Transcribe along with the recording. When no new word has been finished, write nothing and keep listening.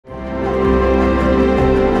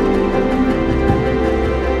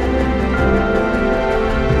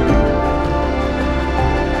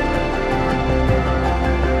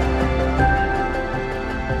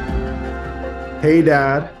Hey,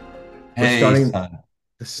 Dad. We're Hey, starting son.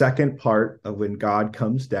 the second part of when God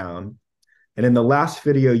comes down. And in the last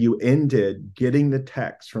video, you ended getting the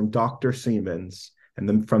text from Dr. Siemens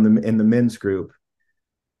and from the in the men's group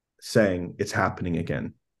saying it's happening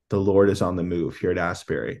again. The Lord is on the move here at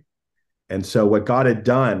Asbury. And so what God had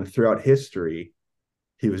done throughout history,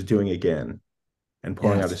 he was doing again and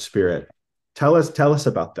pouring out his Yes. spirit. Tell us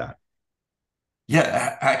about that.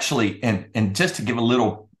 Yeah, actually, and just to give a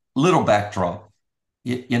little backdrop,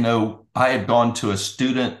 I had gone to a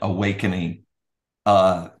student awakening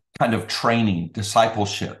uh, kind of training,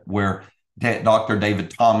 discipleship, where Dr. David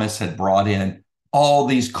Thomas had brought in all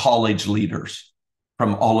these college leaders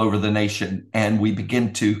from all over the nation, and we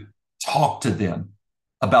began to talk to them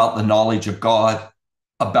about the knowledge of God,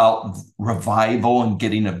 about revival and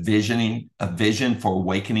getting a vision for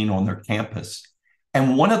awakening on their campus.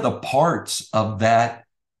 And one of the parts of that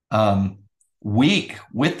um, week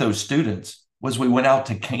with those students was we went out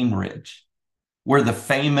to Cane Ridge, where the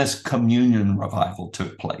famous communion revival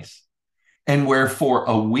took place, and where for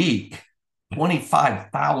a week,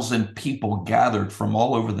 25,000 people gathered from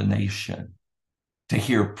all over the nation to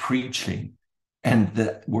hear preaching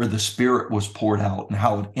where the Spirit was poured out and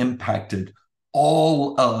how it impacted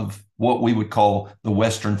all of what we would call the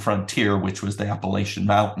Western frontier, which was the Appalachian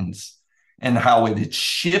Mountains, and how it had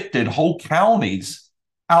shifted whole counties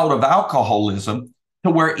out of alcoholism to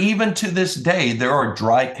where even to this day there are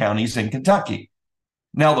dry counties in Kentucky.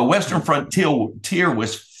 Now, the Western frontier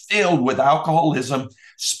was filled with alcoholism,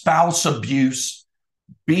 spouse abuse,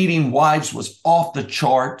 beating wives was off the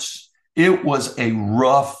charts. It was a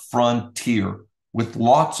rough frontier with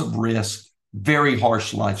lots of risk, very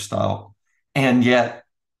harsh lifestyle. And yet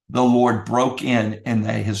the Lord broke in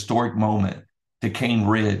a historic moment to Cane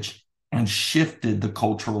Ridge and shifted the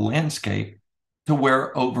cultural landscape to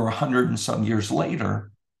where over 100 and some years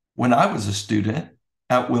later, when I was a student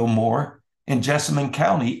at Wilmore in Jessamine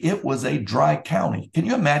County, it was a dry county. Can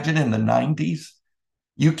you imagine in the 90s?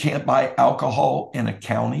 You can't buy alcohol in a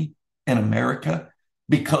county in America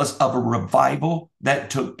because of a revival that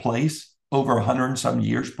took place over 100 and some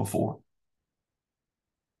years before.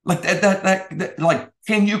 Like like,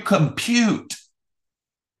 can you compute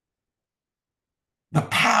the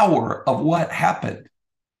power of what happened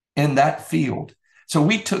in that field? So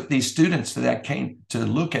we took these students to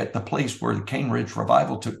look at the place where the Cane Ridge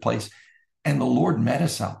revival took place, and the Lord met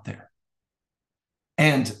us out there.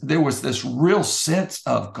 And there was this real sense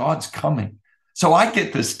of God's coming. So I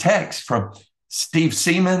get this text from Steve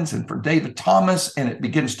Siemens and from David Thomas, and it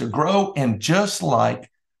begins to grow. And just like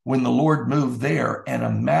when the Lord moved there, in a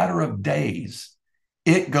matter of days,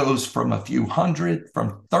 it goes from a few hundred,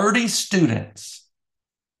 from 30 students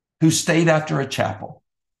who stayed after a chapel,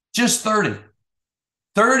 just 30.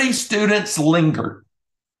 30 students lingered.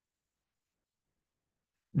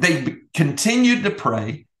 They continued to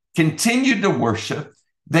pray, continued to worship.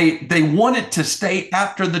 They wanted to stay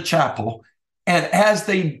after the chapel. And as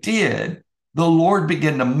they did, the Lord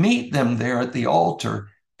began to meet them there at the altar,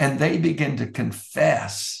 and they began to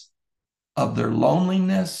confess of their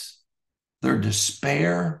loneliness, their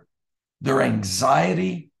despair, their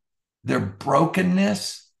anxiety, their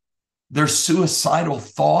brokenness, their suicidal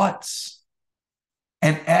thoughts.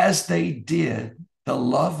 And as they did, the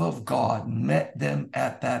love of God met them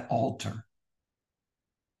at that altar.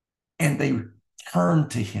 And they turned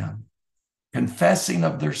to Him, confessing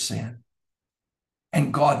of their sin,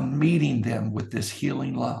 and God meeting them with this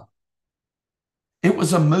healing love. It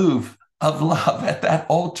was a move of love at that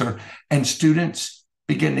altar, and students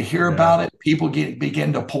began to hear Yeah. about it. People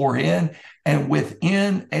began to pour in, and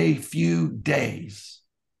within a few days,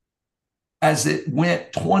 as it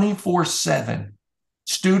went 24/7,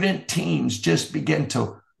 student teams just began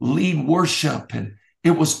to lead worship, and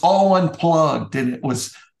it was all unplugged, and it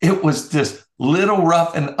was just little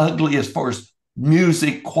rough and ugly as far as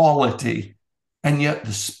music quality, and yet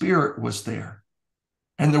the Spirit was there.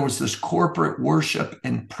 And there was this corporate worship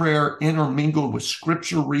and prayer intermingled with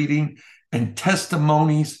scripture reading and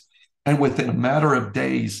testimonies. And within a matter of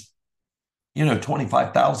days,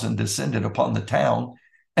 25,000 descended upon the town,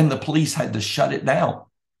 and the police had to shut it down.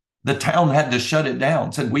 The town had to shut it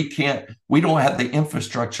down, said, we don't have the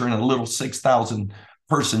infrastructure in a little 6,000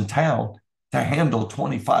 person town to handle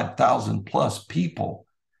 25,000 plus people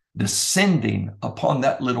descending upon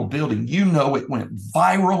that little building. It went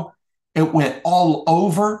viral. It went all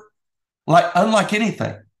over, like unlike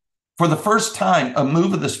anything. For the first time, a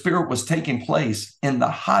move of the Spirit was taking place in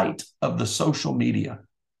the height of the social media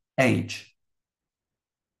age.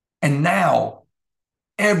 And now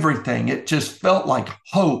it just felt like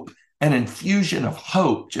hope, an infusion of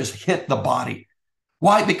hope just hit the body.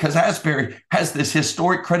 Why? Because Asbury has this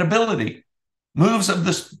historic credibility. Moves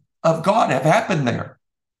of God have happened there.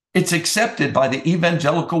 It's accepted by the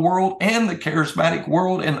evangelical world and the charismatic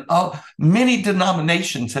world, and many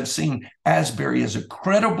denominations have seen Asbury as a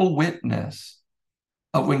credible witness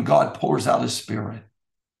of when God pours out his Spirit.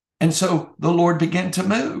 And so the Lord began to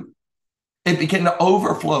move. It began to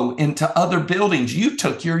overflow into other buildings. You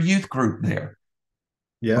took your youth group there,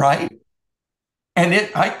 Yeah. right? And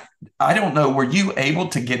I don't know, were you able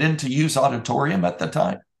to get into Hughes Auditorium at the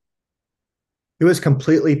time? It was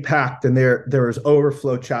completely packed, and there was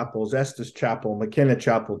overflow chapels, Estes Chapel, McKenna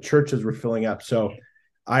Chapel. Churches were filling up. So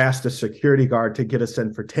I asked a security guard to get us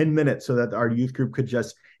in for 10 minutes so that our youth group could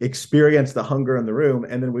just experience the hunger in the room.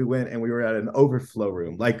 And then we went and we were at an overflow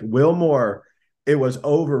room. Like Wilmore, it was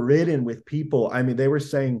overridden with people. I mean, they were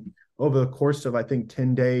saying over the course of, I think,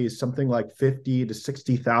 10 days, something like 50 to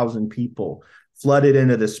 60,000 people flooded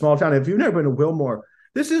into this small town. If you've never been to Wilmore,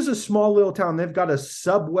 this is a small little town. They've got a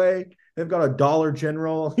Subway. They've got a Dollar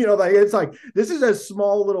General, like it's like this is a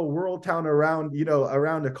small little rural town around,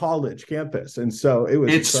 around a college campus. And so It's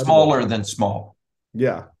incredible. smaller than small.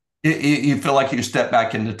 Yeah. You feel like you step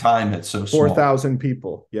back into time. It's so small. 4,000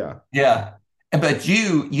 people. Yeah. Yeah. But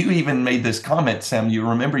you even made this comment, Sam. You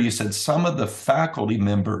remember you said some of the faculty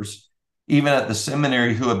members, even at the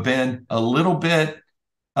seminary, who have been a little bit,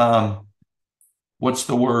 what's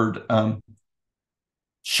the word?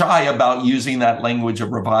 Shy about using that language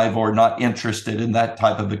of revival, or not interested in that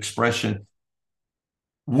type of expression,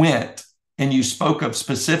 went. And you spoke of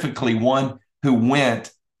specifically one who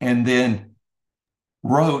went and then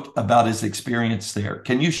wrote about his experience there.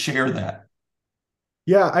 Can you share that?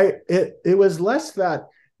 Yeah, it was less that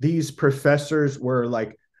these professors were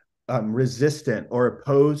like resistant or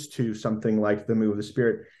opposed to something like the move of the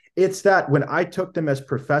Spirit. It's that when I took them as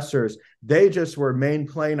professors, they just were main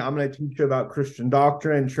plane. I'm going to teach you about Christian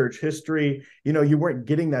doctrine, church history. You weren't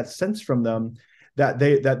getting that sense from them that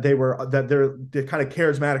they're kind of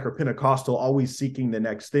charismatic or Pentecostal, always seeking the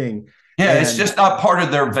next thing. Yeah, it's just not part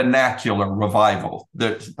of their vernacular revival,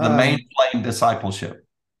 the main plane discipleship.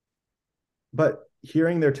 But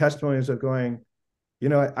hearing their testimonies of going,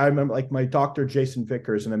 I remember like my Dr. Jason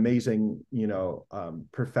Vickers, an amazing,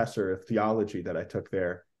 professor of theology that I took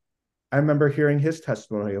there. I remember hearing his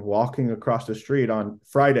testimony of walking across the street on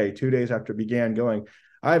Friday, 2 days after it began, going,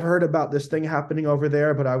 I've heard about this thing happening over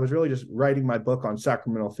there, but I was really just writing my book on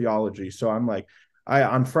sacramental theology. So I'm like,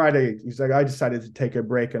 on Friday, he's like, I decided to take a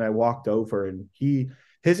break, and I walked over, and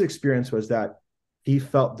his experience was that he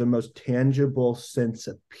felt the most tangible sense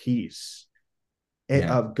of peace,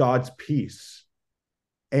 of God's peace.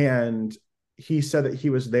 And he said that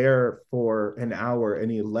he was there for an hour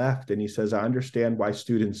and he left, and he says, I understand why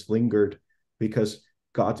students lingered, because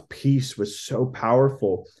God's peace was so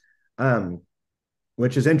powerful.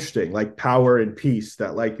 Which is interesting, like power and peace,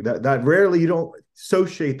 that like that rarely, you don't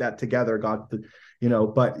associate that together, God,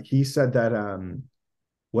 but he said that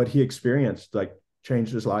what he experienced like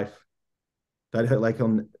changed his life, that like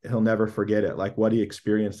he'll never forget it. Like what he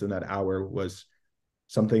experienced in that hour was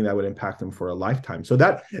something that would impact him for a lifetime. So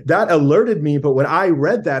that alerted me. But when I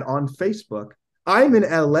read that on Facebook, I'm in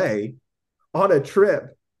LA on a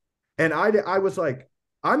trip, and I was like,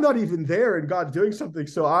 I'm not even there, and God's doing something.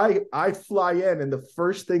 So I fly in, and the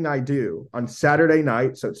first thing I do on Saturday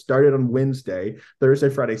night, so it started on Wednesday, Thursday,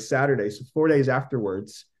 Friday, Saturday, so 4 days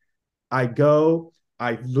afterwards, I go,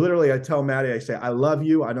 I tell Maddie, I say, I love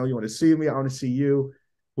you. I know you want to see me. I want to see you.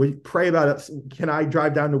 We pray about it. Can I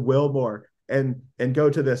drive down to Wilmore and go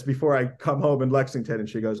to this before I come home in Lexington? And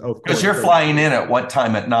she goes, oh, of course. Because you're flying in at what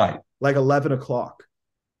time at night? Like 11 o'clock.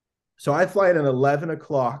 So I fly in at 11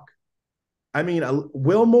 o'clock. I mean,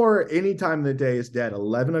 Wilmore, any time of the day is dead.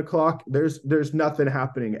 11 o'clock, there's nothing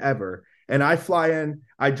happening ever. And I fly in,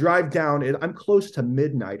 I drive down, and I'm close to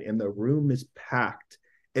midnight, and the room is packed,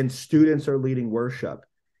 and students are leading worship.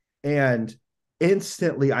 And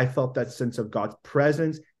instantly I felt that sense of God's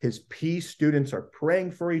presence, his peace. Students are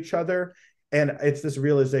praying for each other. And it's this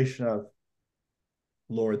realization of,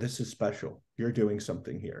 Lord, this is special. You're doing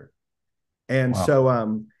something here. And wow.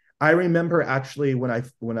 So I remember actually when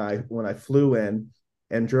I flew in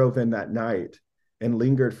and drove in that night and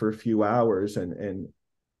lingered for a few hours, and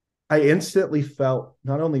I instantly felt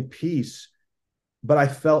not only peace, but I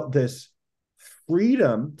felt this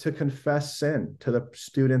freedom to confess sin to the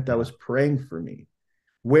student that was praying for me,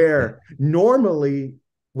 where normally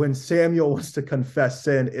when Samuel wants to confess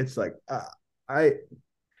sin, it's like,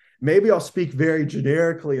 maybe I'll speak very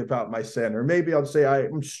generically about my sin, or maybe I'll say,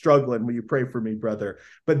 I'm struggling. Will you pray for me, brother?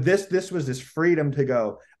 But this was this freedom to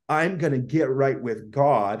go, I'm going to get right with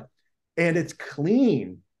God, and it's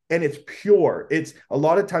clean. and it's pure. It's a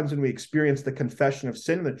lot of times when we experience the confession of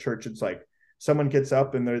sin in the church, it's like someone gets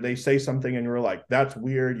up and they say something and you're like, that's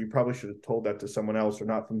weird. You probably should have told that to someone else or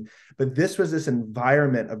not from. But this was this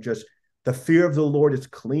environment of just the fear of the Lord is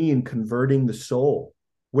clean, converting the soul,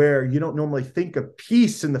 where you don't normally think of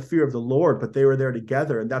peace in the fear of the Lord, but they were there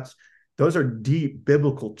together. And those are deep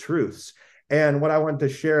biblical truths. And what I wanted to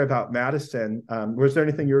share about Madison, was there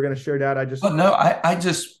anything you were going to share, Dad? But no, I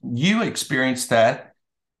just, you experienced that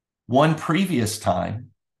one previous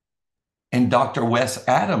time in Dr. Wes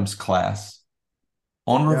Adams' class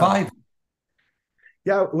on Yeah. revival.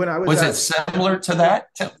 Yeah. When I Was it similar to that?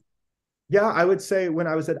 Yeah, I would say when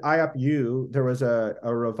I was at IUPU, there was a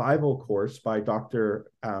revival course by Dr.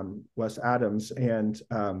 Wes Adams, and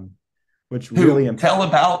which really tell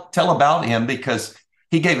about him, because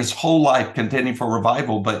he gave his whole life contending for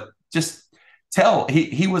revival. But just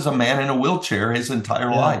he was a man in a wheelchair his entire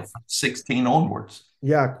life, 16 onwards.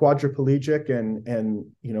 Yeah, quadriplegic and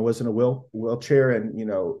was in a wheelchair,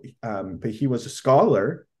 and but he was a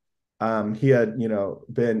scholar. He had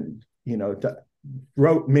been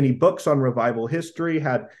wrote many books on revival history,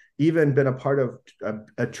 had even been a part of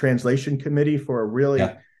a translation committee for a really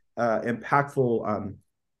impactful,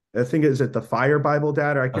 I think, is it the Fire Bible,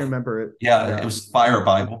 Dad? Or I can't remember it. Yeah, it was Fire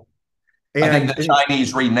Bible. And I think the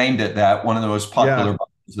Chinese renamed it that, one of the most popular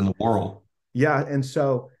Bibles in the world. Yeah. And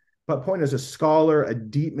so, but point is, a scholar, a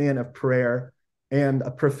deep man of prayer, and a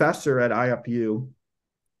professor at IUPU,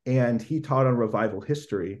 and he taught on revival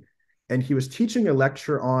history. And he was teaching a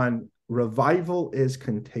lecture on revival is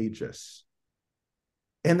contagious.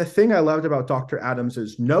 And the thing I loved about Dr. Adams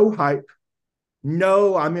is no hype,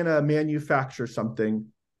 no, I'm going to manufacture something.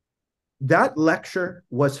 That lecture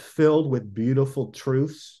was filled with beautiful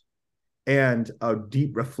truths and a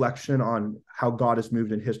deep reflection on how God has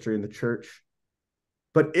moved in history in the church.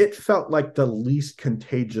 But it felt like the least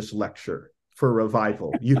contagious lecture for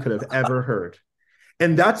revival you could have ever heard.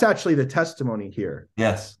 And that's actually the testimony here.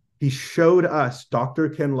 Yes. He showed us Dr.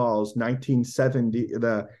 Kinlaw's 1970,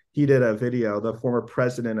 he did a video, the former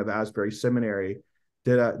president of Asbury Seminary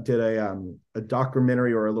did a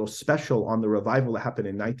documentary or a little special on the revival that happened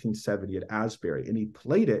in 1970 at Asbury. And he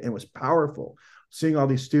played it, and it was powerful. Seeing all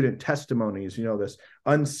these student testimonies, this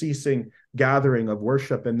unceasing gathering of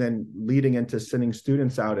worship, and then leading into sending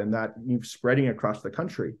students out, and that spreading across the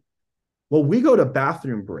country. Well, we go to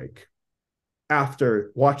bathroom break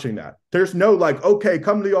after watching that. There's no like, okay,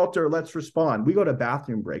 come to the altar, let's respond. We go to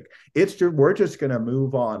bathroom break. We're just going to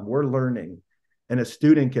move on. We're learning. And a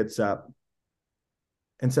student gets up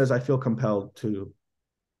and says, I feel compelled to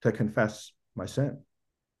confess my sin.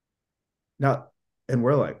 Now, and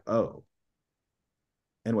we're like, oh.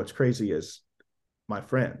 And what's crazy is my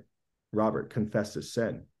friend, Robert, confessed his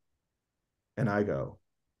sin. And I go,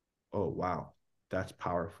 oh, wow, that's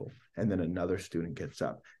powerful. And then another student gets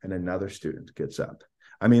up, and another student gets up.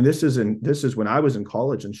 I mean, this is when I was in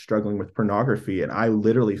college and struggling with pornography, and I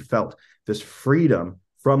literally felt this freedom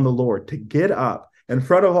from the Lord to get up in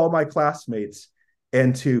front of all my classmates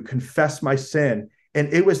and to confess my sin.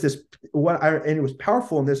 And it was it was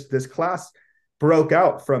powerful. And this class broke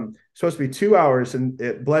out from supposed to be 2 hours, and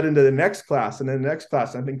it bled into the next class, and then the next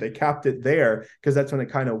class. I think they capped it there because that's when it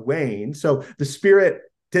kind of waned. So the Spirit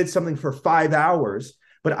did something for 5 hours.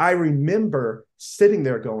 But I remember sitting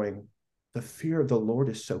there going, the fear of the Lord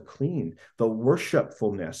is so clean. The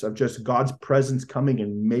worshipfulness of just God's presence coming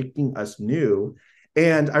and making us new.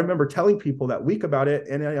 And I remember telling people that week about it.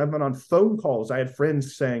 And I've been on phone calls. I had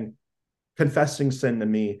friends confessing sin to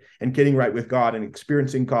me and getting right with God and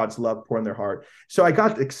experiencing God's love pour in their heart. So I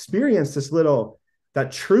got to experience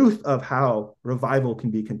that truth of how revival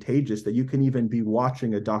can be contagious, that you can even be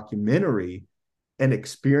watching a documentary and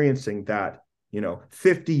experiencing that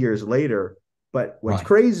 50 years later. But what's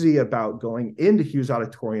crazy about going into Hughes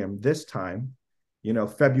Auditorium this time,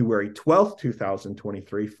 February 12th,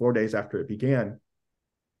 2023, 4 days after it began,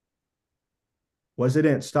 was it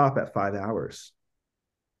didn't stop at 5 hours.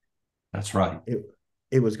 That's right.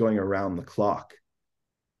 It was going around the clock.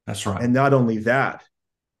 That's right. And not only that,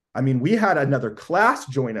 I mean, we had another class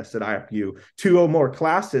join us at IFU. 2 or more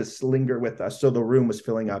classes linger with us, so the room was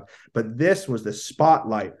filling up. But this was the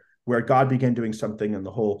spotlight where God began doing something in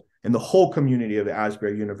the whole community of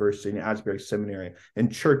Asbury University and Asbury Seminary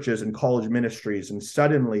and churches and college ministries. And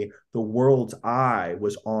suddenly the world's eye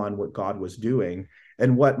was on what God was doing.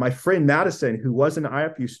 And what my friend Madison, who was an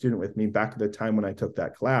IFU student with me back at the time when I took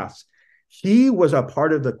that class, he was a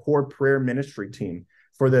part of the core prayer ministry team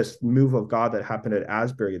for this move of God that happened at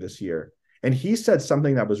Asbury this year. And he said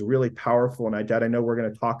something that was really powerful. And Dad, I know we're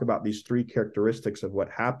going to talk about these 3 characteristics of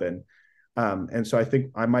what happened. And so I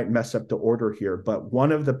think I might mess up the order here, but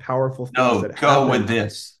one of the powerful things No, that go with happened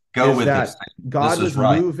this. Go is with this. that This God is was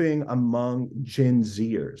right. moving among Gen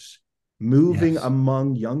Zers, moving Yes.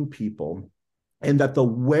 among young people, and that the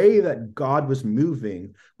way that God was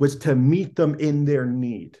moving was to meet them in their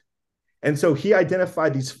need. And so he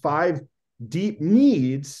identified these 5 deep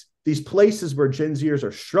needs, these places where Gen Zers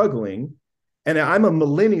are struggling. And I'm a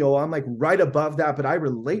millennial, I'm like right above that, but I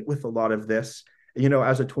relate with a lot of this,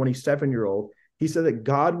 as a 27-year-old. He said that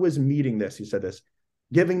God was meeting this. He said this,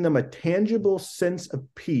 giving them a tangible sense of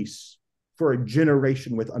peace for a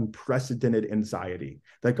generation with unprecedented anxiety.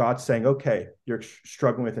 That God's saying, okay, you're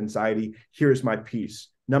struggling with anxiety. Here's my peace.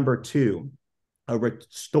 Number 2, a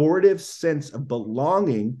restorative sense of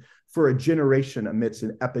belonging for a generation amidst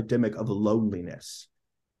an epidemic of loneliness.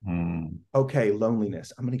 Okay,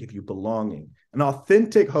 loneliness. I'm going to give you belonging. An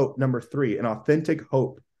authentic hope, number 3, an authentic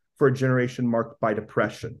hope for a generation marked by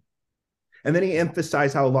depression. And then he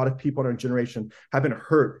emphasized how a lot of people in our generation have been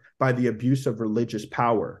hurt by the abuse of religious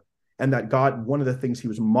power. And that God, one of the things he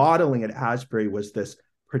was modeling at Asbury was this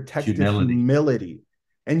protective humility.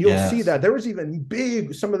 And you'll see that there was even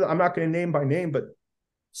I'm not going to name by name, but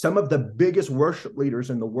some of the biggest worship leaders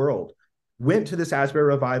in the world went to this Asbury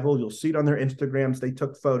revival. You'll see it on their Instagrams. They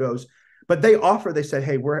took photos, but they said,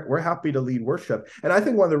 hey, we're happy to lead worship. And I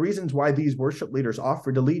think one of the reasons why these worship leaders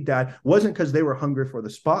offered to lead that wasn't because they were hungry for the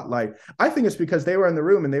spotlight. I think it's because they were in the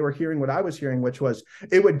room and they were hearing what I was hearing, which was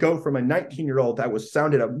it would go from a 19-year-old that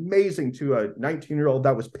sounded amazing to a 19-year-old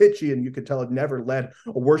that was pitchy and you could tell had never led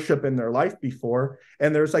a worship in their life before.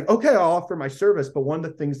 And there's like, okay, I'll offer my service. But one of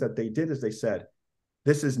the things that they did is they said,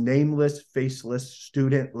 this is nameless, faceless,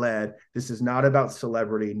 student-led. This is not about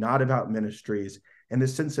celebrity, not about ministries, and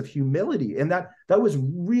this sense of humility. And that was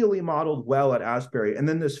really modeled well at Asbury. And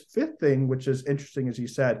then this 5th thing, which is interesting, as he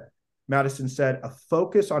said, Madison said, a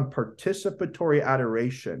focus on participatory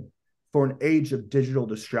adoration for an age of digital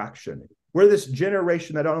distraction. We're this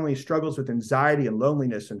generation that not only struggles with anxiety and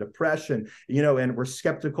loneliness and depression, and we're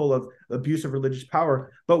skeptical of abuse of religious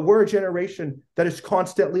power, but we're a generation that is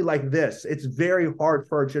constantly like this. It's very hard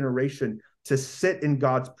for our generation to sit in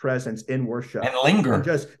God's presence in worship and linger and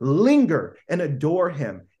just linger and adore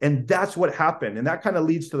him. And that's what happened. And that kind of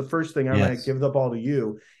leads to the first thing I'm going to give the ball to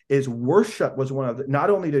you is worship was one of the, not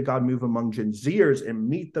only did God move among Gen Zers and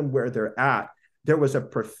meet them where they're at, there was a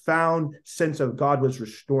profound sense of God was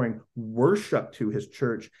restoring worship to his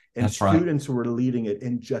church, and That's students were leading it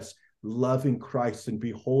in just loving Christ and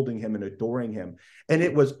beholding him and adoring him. And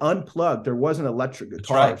it was unplugged. There wasn't electric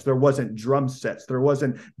guitars. There wasn't drum sets. There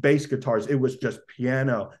wasn't bass guitars. It was just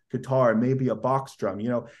piano, guitar, maybe a box drum,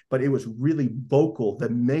 but it was really vocal. The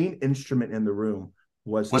main instrument in the room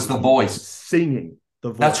was the voice, singing the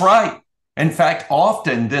voice. That's right. In fact,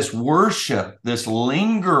 often this worship, this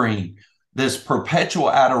lingering, this perpetual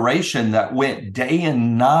adoration that went day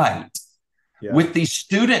and night with these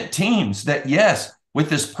student teams that, with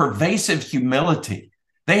this pervasive humility,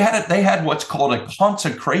 they had what's called a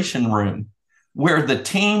consecration room where the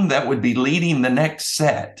team that would be leading the next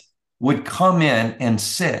set would come in and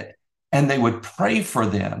sit, and they would pray for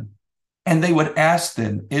them, and they would ask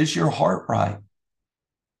them, is your heart right?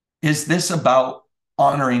 Is this about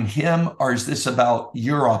honoring him, or is this about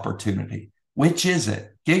your opportunity? Which is it?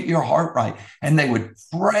 Get your heart right. And they would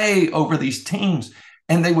pray over these teams,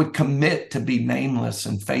 and they would commit to be nameless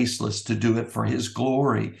and faceless to do it for his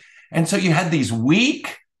glory. And so you had these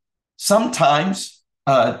weak, sometimes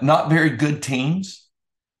not very good teams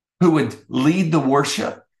who would lead the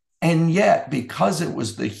worship. And yet, because it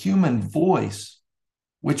was the human voice,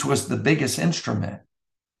 which was the biggest instrument,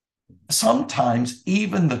 sometimes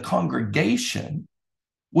even the congregation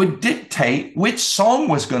would dictate which song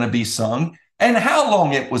was going to be sung and how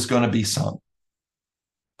long it was going to be sung.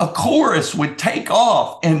 A chorus would take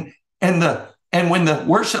off, and when the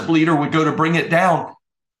worship leader would go to bring it down,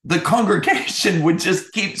 the congregation would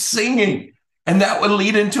just keep singing, and that would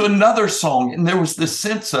lead into another song. And there was this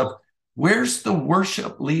sense of, where's the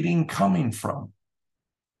worship leading coming from?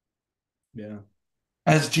 Yeah.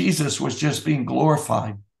 As Jesus was just being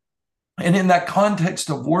glorified. And in that context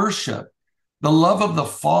of worship, the love of the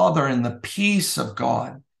Father and the peace of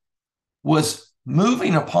God was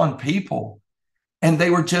moving upon people, and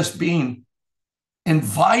they were just being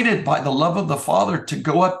invited by the love of the Father to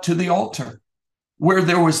go up to the altar, where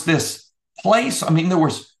there was this place. I mean, there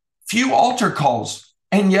was few altar calls,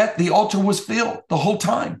 and yet the altar was filled the whole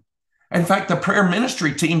time. In fact, the prayer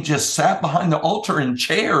ministry team just sat behind the altar in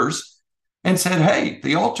chairs and said, hey,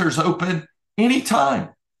 the altar's open anytime.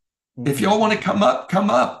 If y'all want to come up,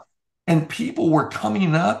 come up. And people were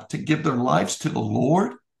coming up to give their lives to the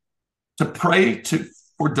Lord, to pray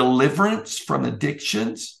for deliverance from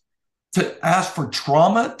addictions, to ask for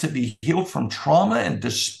trauma, to be healed from trauma and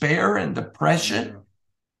despair and depression. Yeah.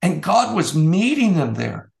 And God was meeting them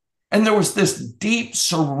there. And there was this deep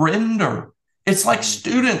surrender. It's like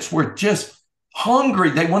students were just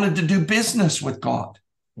hungry. They wanted to do business with God.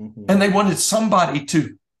 And they wanted somebody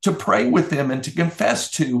to pray with them and to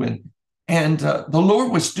confess to. And the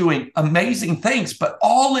Lord was doing amazing things, but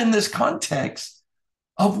all in this context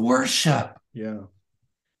of worship. Yeah.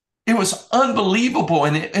 It was unbelievable.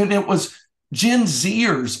 And it was Gen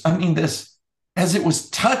Zers. I mean, as it was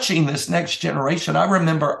touching this next generation, I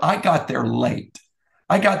remember I got there late.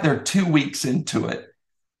 I got there 2 weeks into it.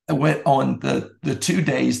 I went on the 2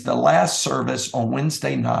 days, the last service on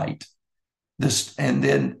Wednesday night, and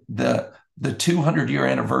then the 200-year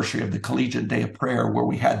anniversary of the Collegiate Day of Prayer, where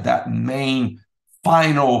we had that main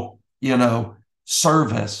final,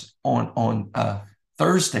 service on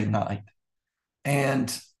Thursday night.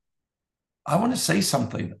 And I want to say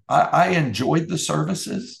something. I enjoyed the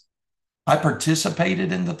services. I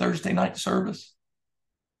participated in the Thursday night service.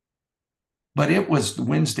 But it was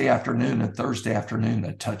Wednesday afternoon and Thursday afternoon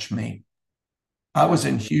that touched me. I was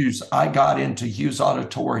in Hughes. I got into Hughes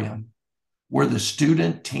Auditorium, where the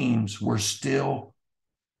student teams were still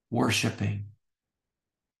worshiping.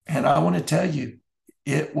 And I want to tell you,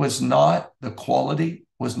 the quality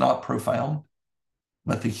was not profound,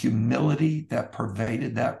 but the humility that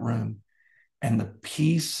pervaded that room and the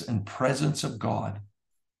peace and presence of God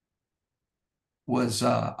was,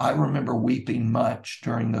 I remember weeping much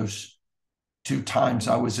during those 2 times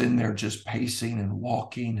I was in there, just pacing and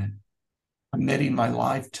walking and committing my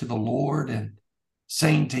life to the Lord and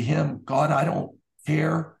saying to him, God, I don't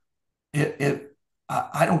care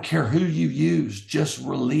I don't care who you use, just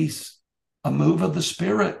release a move of the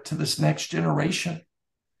Spirit to this next generation.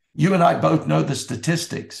 You and I both know the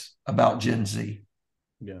statistics about Gen Z,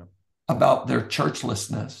 about their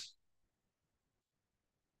churchlessness,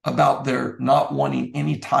 about their not wanting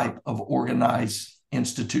any type of organized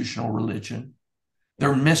institutional religion,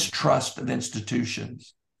 their mistrust of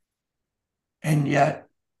institutions. And yet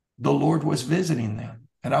the Lord was visiting them.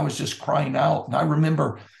 And I was just crying out. And I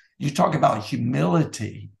remember, you talk about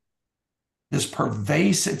humility, this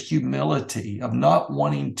pervasive humility of not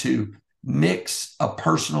wanting to mix a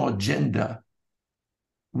personal agenda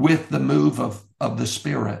with the move of the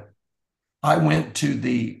Spirit. I went to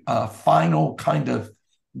the final kind of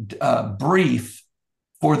brief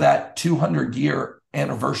for that 200-year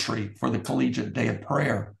anniversary for the Collegiate Day of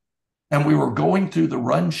Prayer. And we were going through the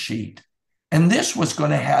run sheet. And this was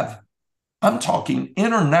going to have, I'm talking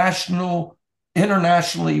internationally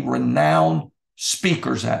renowned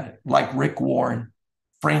speakers at it, like Rick Warren,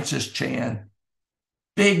 Francis Chan,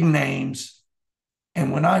 big names.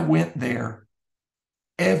 And when I went there,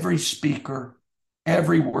 every speaker,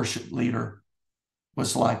 every worship leader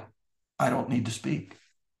was like, I don't need to speak.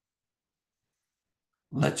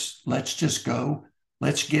 Let's just go.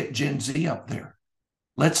 Let's get Gen Z up there.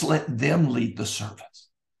 Let's let them lead the service.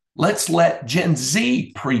 Let's let Gen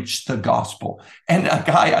Z preach the gospel. And a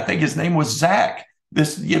guy, I think his name was Zach,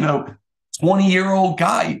 this, 20-year-old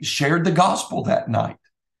guy shared the gospel that night.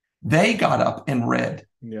 They got up and read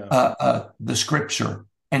the scripture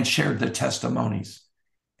and shared the testimonies.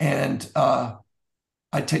 And I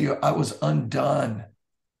tell you, I was undone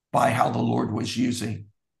by how the Lord was using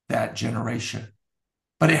that generation.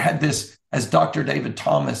 But it had this, as Dr. David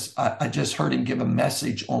Thomas, I just heard him give a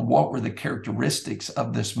message on what were the characteristics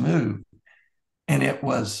of this move. And it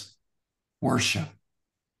was worship,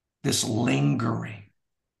 this lingering,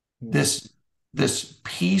 this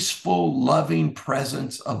peaceful, loving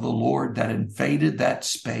presence of the Lord that invaded that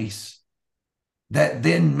space, that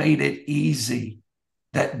then made it easy,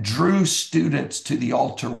 that drew students to the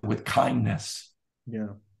altar with kindness. Yeah.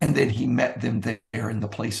 And then he met them there in the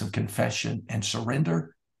place of confession and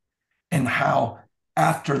surrender. And how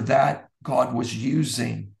after that, God was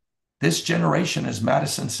using this generation, as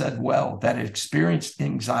Madison said well, that experienced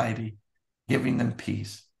anxiety, giving them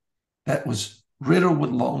peace, that was riddled with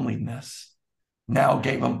loneliness, now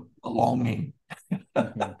gave them belonging.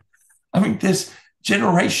 I mean, this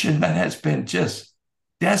generation that has been just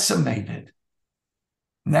decimated,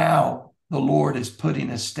 now the Lord is putting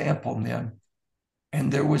a stamp on them. And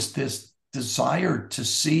there was this desire to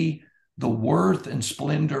see the worth and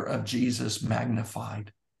splendor of Jesus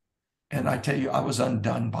magnified. And I tell you, I was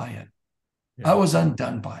undone by it. I was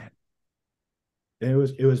undone by it. And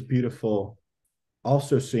it was beautiful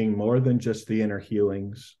also seeing more than just the inner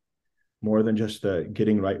healings, more than just the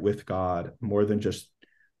getting right with God, more than just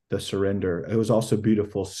the surrender. It was also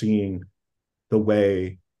beautiful seeing the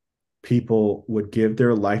way people would give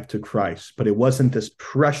their life to Christ. But it wasn't this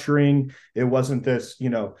pressuring. It wasn't this,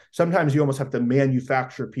 sometimes you almost have to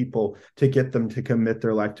manufacture people to get them to commit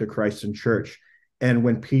their life to Christ in church. And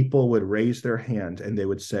when people would raise their hand and they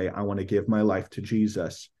would say, I want to give my life to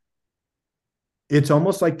Jesus, it's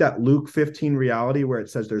almost like that Luke 15 reality where it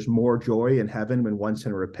says there's more joy in heaven when one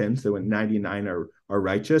sinner repents than when 99 are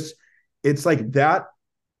righteous. It's like that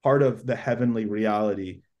part of the heavenly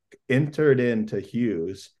reality entered into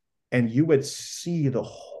Hughes, and you would see the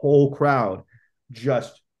whole crowd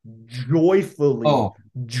just joyfully, Oh,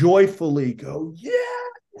 joyfully go,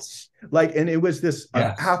 yes. Like, and it was this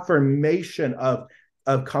yes. affirmation of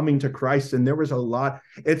coming to Christ. And there was a lot.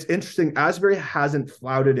 It's interesting. Asbury hasn't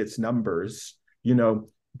flouted its numbers,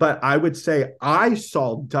 but I would say I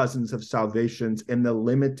saw dozens of salvations in the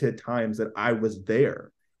limited times that I was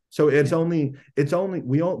there. So Yeah.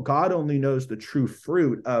 God only knows the true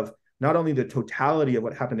fruit of not only the totality of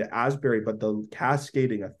what happened to Asbury, but the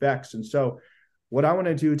cascading effects. And so what I want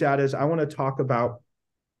to do, Dad, is I want to talk about,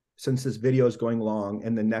 since this video is going long,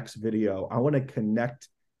 in the next video, I want to connect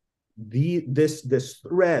this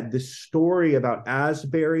thread, this story about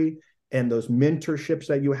Asbury and those mentorships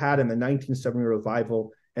that you had in the 1970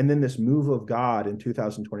 revival, and then this move of God in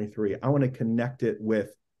 2023. I want to connect it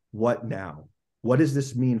with what now? What does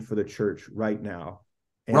this mean for the church right now?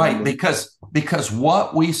 And Right, because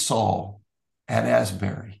what we saw at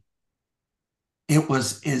Asbury, it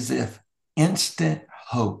was as if instant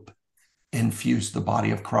hope infused the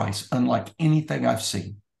body of Christ, unlike anything I've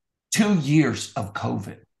seen. 2 years of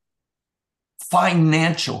COVID,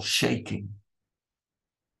 financial shaking,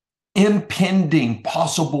 impending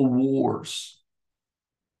possible wars,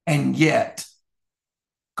 and yet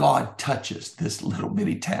God touches this little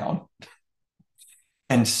bitty town.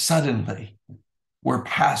 And suddenly, where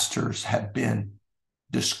pastors have been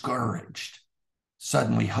discouraged,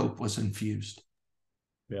 suddenly hope was infused.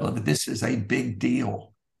 yeah. Beloved, this is a big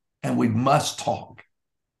deal. And we must talk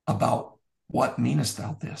about what meanest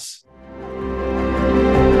thou this.